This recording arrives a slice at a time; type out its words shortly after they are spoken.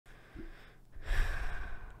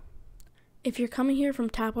If you're coming here from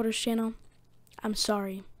Tapwater's channel, I'm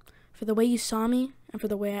sorry for the way you saw me and for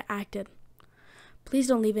the way I acted. Please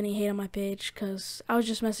don't leave any hate on my page, because I was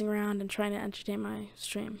just messing around and trying to entertain my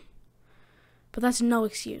stream. But that's no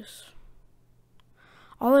excuse.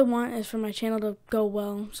 All I want is for my channel to go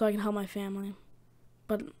well so I can help my family.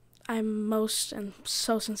 But I'm most and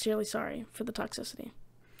so sincerely sorry for the toxicity.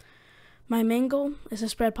 My main goal is to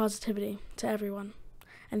spread positivity to everyone,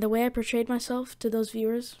 and the way I portrayed myself to those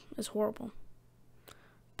viewers is horrible.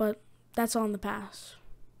 But that's all in the past.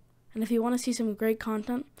 And if you want to see some great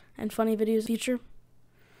content and funny videos in the future,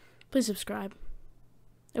 please subscribe.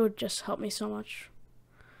 It would just help me so much.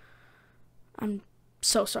 I'm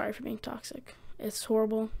so sorry for being toxic. It's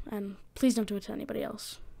horrible, and please don't do it to anybody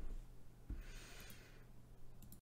else.